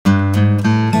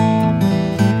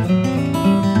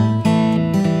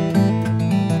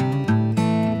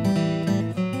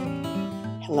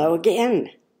again.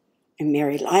 I'm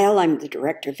Mary Lyle. I'm the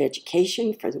Director of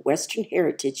Education for the Western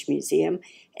Heritage Museum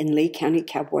and Lee County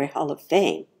Cowboy Hall of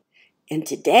Fame. And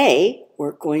today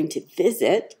we're going to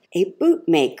visit a boot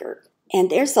maker. And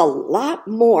there's a lot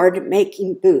more to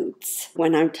making boots.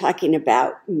 When I'm talking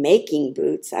about making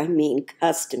boots, I mean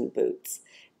custom boots.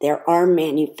 There are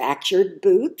manufactured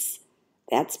boots.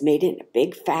 That's made in a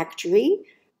big factory.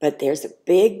 But there's a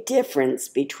big difference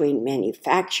between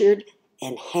manufactured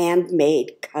and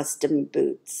handmade custom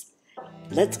boots.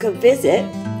 Let's go visit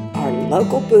our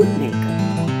local boot maker.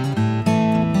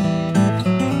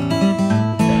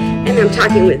 And I'm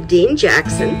talking with Dean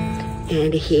Jackson,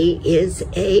 and he is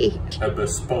a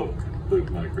bespoke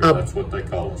boot maker. That's what they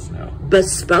call us now.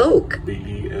 Bespoke.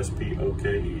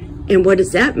 B-E-S-P-O-K-E. And what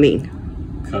does that mean?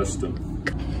 Custom.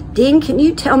 Dean, can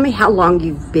you tell me how long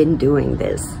you've been doing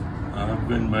this? I've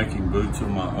been making boots of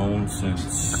my own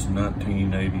since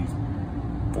 1984.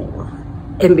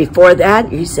 And before that,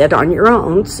 you said on your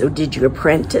own, so did you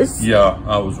apprentice? Yeah,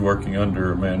 I was working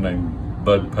under a man named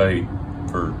Bud Pate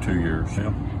for 2 years.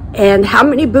 Yeah. And how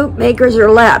many boot makers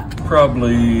are left?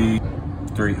 Probably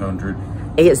 300.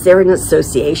 Is there an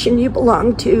association you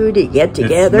belong to? Do you get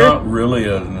together? It's not really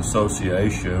an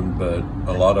association, but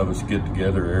a lot of us get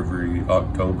together every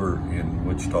October in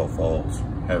Wichita Falls,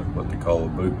 have what they call a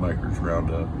bootmakers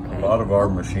roundup. Okay. A lot of our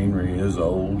machinery is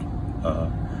old.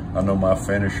 I know my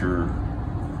finisher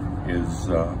is...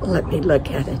 Let me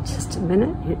look at it just a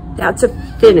minute. That's a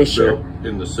finisher. Built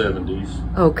in the 70s.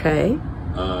 Okay.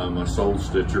 My soul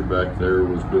stitcher back there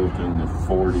was built in the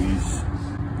 40s.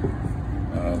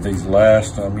 These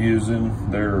last I'm using,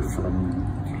 they're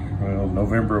from, well,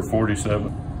 November of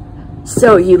 47.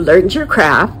 So you learned your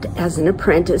craft as an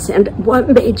apprentice, and what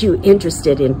made you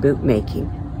interested in boot making?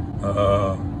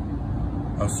 I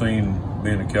seen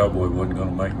being a cowboy wasn't going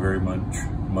to make very much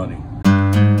money.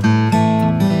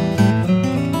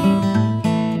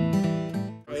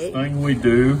 First thing we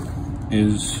do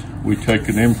is we take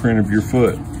an imprint of your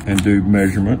foot and do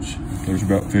measurements. There's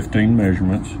about 15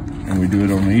 measurements, and we do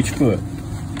it on each foot.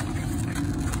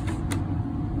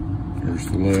 There's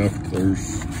the left,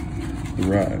 there's the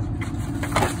right.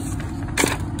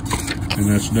 And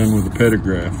that's done with a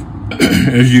pedograph.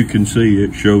 As you can see,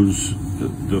 it shows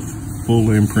the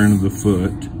full imprint of the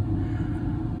foot.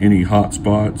 Any hot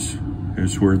spots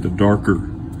is where the darker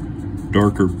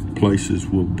places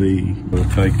will be. We'll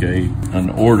take an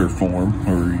order form,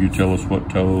 or you tell us what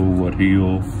toe, what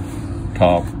heel,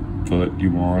 top, foot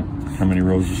you want, how many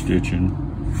rows of stitching.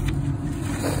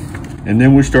 And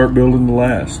then we start building the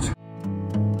last.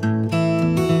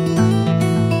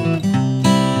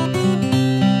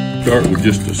 Start with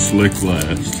just a slick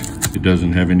last. It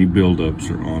doesn't have any buildups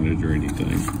on it or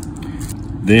anything.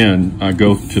 Then I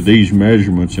go to these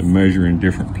measurements and measure in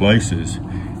different places,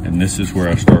 and this is where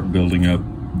I start building up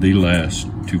the last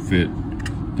to fit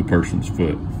the person's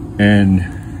foot. And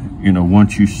you know,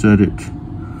 once you set it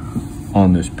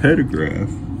on this pedograph,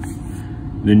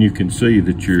 then you can see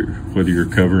that whether you're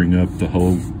covering up the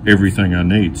whole, everything I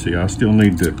need. See, I still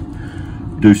need to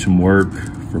do some work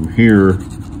from here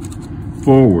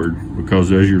forward,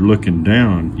 because as you're looking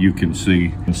down, you can see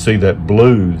that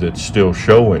blue that's still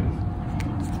showing.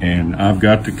 And I've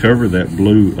got to cover that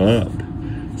blue up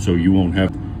so you won't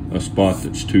have a spot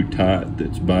that's too tight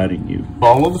that's biting you.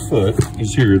 Ball of the foot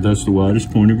is here. That's the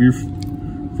widest point of your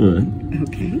foot.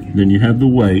 Okay. Then you have the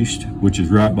waist, which is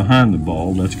right behind the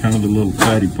ball. That's kind of the little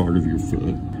fatty part of your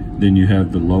foot. Then you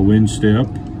have the low instep,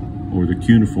 or the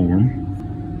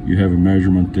cuneiform. You have a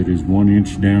measurement that is 1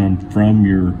 inch down from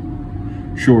your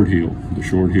short heel. The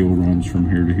short heel runs from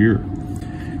here to here.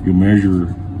 You'll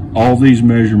measure all these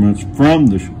measurements from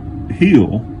the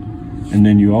heel, and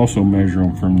then you also measure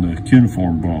them from the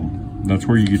cuneiform bone. That's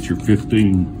where you get your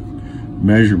 15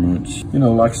 measurements. You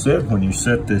know, like I said, when you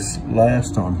set this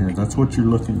last on here, that's what you're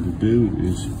looking to do,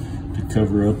 is to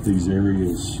cover up these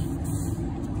areas,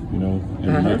 you know,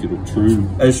 and make it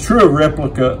as true a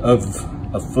replica of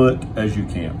a foot as you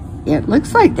can. It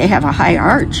looks like they have a high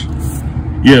arch.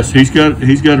 Yes, he's got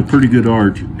a pretty good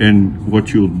arch, and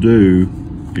what you'll do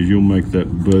is you'll make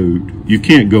that boot. You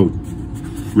can't go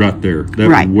right there. That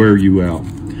will wear you out.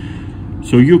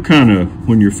 So you'll kind of,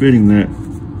 when you're fitting that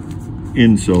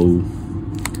insole,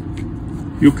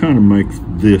 you'll kind of make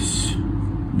this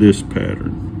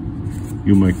pattern.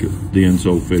 You'll make the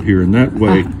insole fit here, and that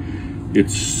way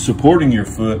it's supporting your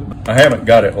foot. I haven't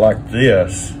got it like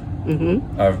this.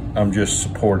 I'm just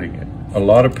supporting it. A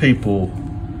lot of people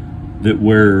that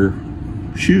wear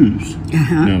shoes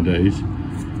nowadays,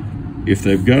 if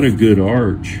they've got a good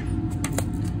arch,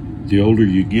 the older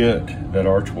you get, that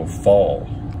arch will fall.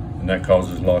 and that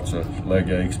causes lots of leg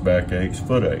aches, back aches,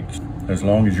 foot aches. As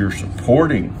long as you're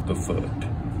supporting the foot,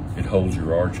 it holds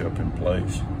your arch up in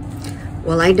place.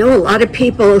 Well, I know a lot of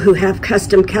people who have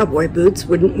custom cowboy boots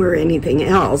wouldn't wear anything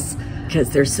else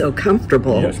because they're so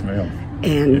comfortable. Yes, ma'am.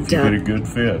 And if you get a good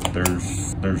fit,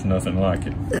 there's nothing like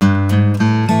it.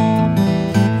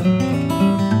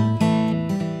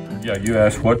 Yeah, you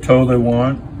ask what toe they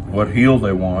want, what heel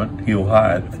they want, heel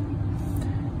height,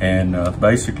 and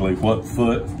basically what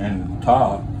foot and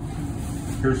top.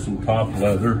 Here's some top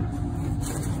leather,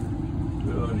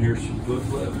 and here's some foot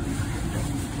leather.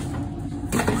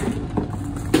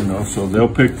 You know, so they'll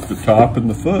pick the top and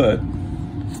the foot,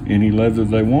 any leather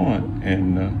they want,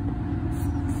 and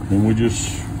then we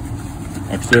just,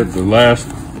 like I said,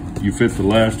 you fit the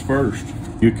last first.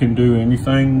 You can do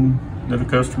anything that a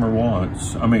customer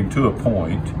wants. I mean, to a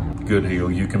point. Good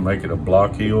heel, you can make it a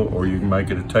block heel or you can make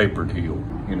it a tapered heel.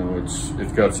 You know,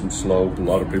 it's got some slope. A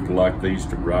lot of people like these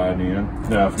to ride in.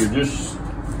 Now, if you're just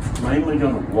mainly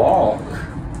gonna walk,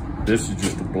 this is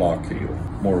just a block heel,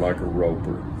 more like a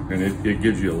roper. And it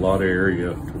gives you a lot of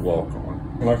area to walk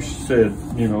on. Like I said,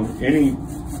 you know,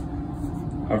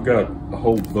 I've got a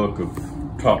whole book of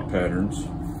top patterns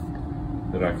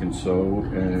that I can sew,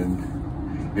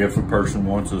 and if a person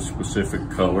wants a specific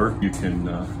color, you can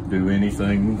do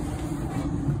anything,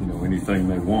 you know, anything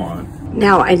they want.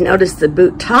 now I noticed the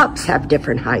boot tops have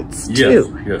different heights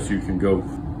too. Yes, you can go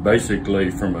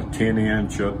basically from a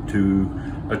 10-inch up to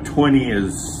a 20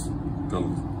 is the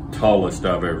tallest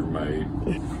I've ever made.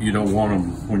 You don't want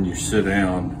them, when you sit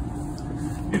down,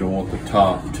 you don't want the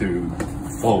top to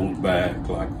fold back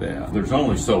like that. There's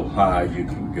only so high you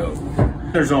can go.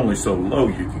 There's only so low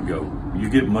you can go. You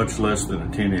get much less than a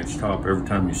 10-inch top every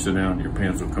time you sit down, your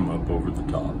pants will come up over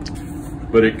the top.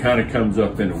 But it kind of comes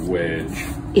up in a wedge.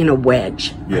 In a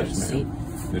wedge. Yes, ma'am.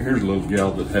 Here's a little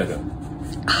gal that had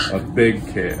a big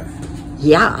calf.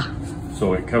 Yeah.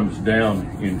 So it comes down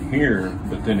in here,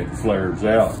 but then it flares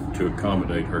out to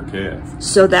accommodate her calf.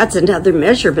 So that's another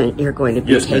measurement you're going to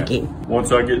be Yes, taking.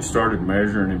 Once I get started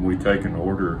measuring and we take an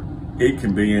order, it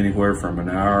can be anywhere from an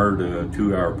hour to a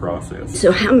 2-hour process.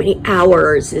 So how many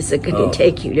hours is it going to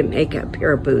take you to make a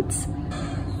pair of boots?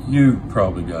 You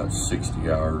probably got 60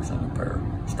 hours in a pair,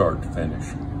 start to finish.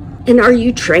 And are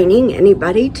you training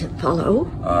anybody to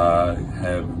follow? I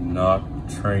have not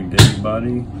trained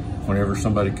anybody. Whenever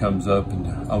somebody comes up and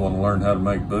I want to learn how to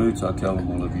make boots, I tell them,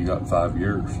 well, have you got 5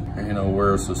 years? You know,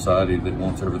 we're a society that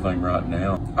wants everything right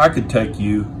now. I could take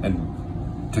you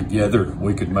and together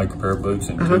we could make a pair of boots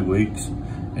in 2 weeks,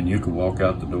 and you could walk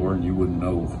out the door and you wouldn't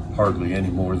know hardly any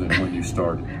more than when you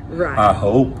started. Right. I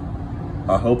hope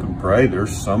and pray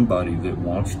there's somebody that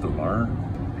wants to learn.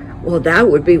 Well, that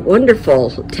would be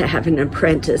wonderful to have an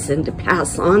apprentice and to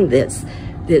pass on this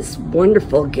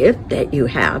wonderful gift that you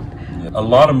have. A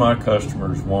lot of my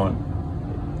customers want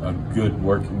a good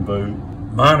working boot.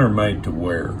 Mine are made to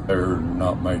wear. They're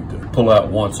not made to pull out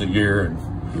once a year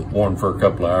and worn for a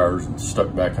couple of hours and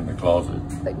stuck back in the closet.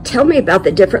 Tell me about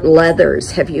the different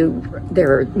leathers.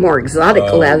 There are more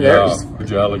exotic leathers.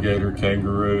 Yeah. Alligator,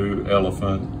 kangaroo,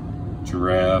 elephant,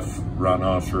 giraffe,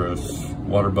 rhinoceros,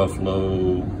 water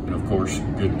buffalo, and of course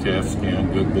good calf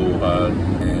skin, good bull hide,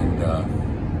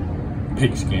 and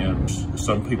pig skin.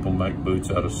 Some people make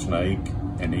boots out of snake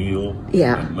and eel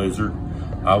and lizard.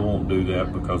 I won't do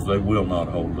that because they will not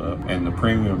hold up. And the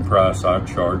premium price I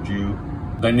charge you,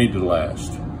 they need to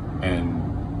last.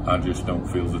 And I just don't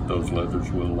feel that those leathers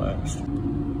will last.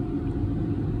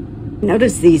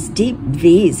 Notice these deep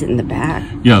V's in the back.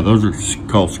 Yeah, those are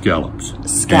called scallops.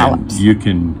 Scallops.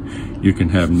 And you can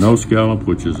have no scallop,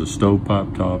 which is a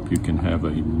stovepipe top. You can have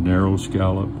a narrow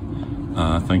scallop.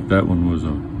 I think that one was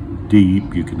a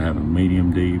deep. You can have a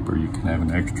medium deep, or you can have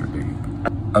an extra deep.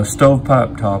 A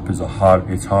stovepipe top is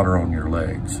it's hotter on your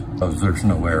legs because there's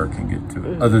no air can get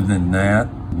to it. Other than that,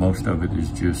 most of it is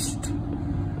just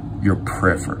your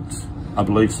preference. I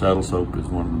believe saddle soap is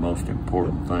one of the most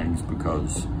important things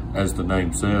because, as the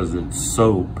name says, it's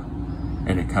soap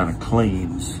and it kind of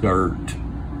cleans dirt,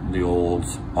 the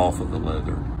oils off of the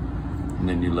leather. And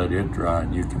then you let it dry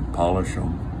and you can polish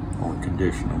them or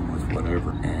condition them with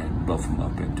whatever and buff them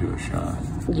up into a shine.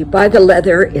 You buy the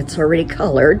leather, it's already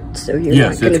colored, so you're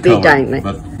not going to be dyeing it.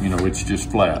 But you know, it's just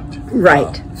flat.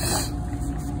 Right.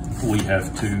 We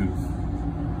have to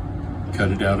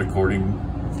cut it out according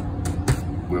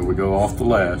where we go off the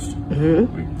last. We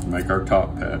make our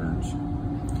top patterns.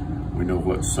 We know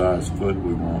what size foot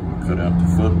we want. We cut out the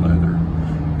foot leather.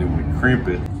 Then we crimp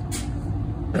it.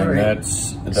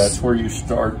 And that's where you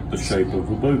start the shape of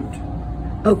a boot.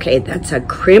 Okay, that's a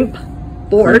crimp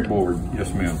board. Crimp board,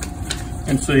 yes ma'am.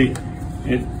 And see,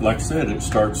 like I said, it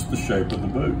starts the shape of the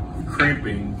boot.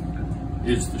 Crimping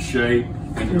is the shape,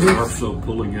 and it's also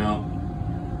pulling out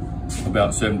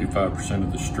about 75%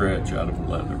 of the stretch out of the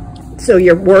leather. So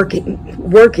you're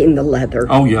working the leather.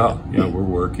 Oh yeah, we're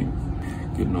working,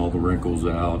 getting all the wrinkles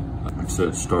out. Like I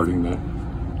said, starting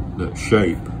that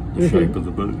shape, the shape of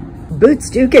the boot. Boots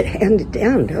do get handed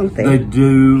down, don't they? They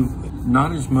do,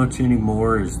 not as much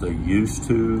anymore as they used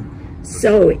to.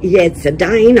 So yeah, it's a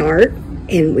dying art,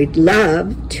 and we'd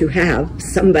love to have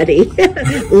somebody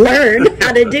learn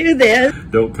how to do this.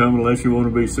 Don't come unless you want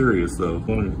to be serious, though.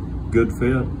 Want a good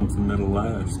fit, something that'll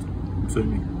last. See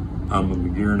me. I'm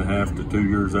a year and a half to 2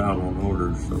 years out on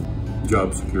orders, so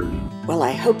job security. Well,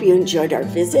 I hope you enjoyed our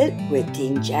visit with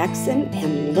Dean Jackson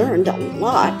and learned a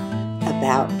lot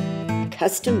about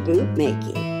custom boot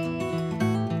making.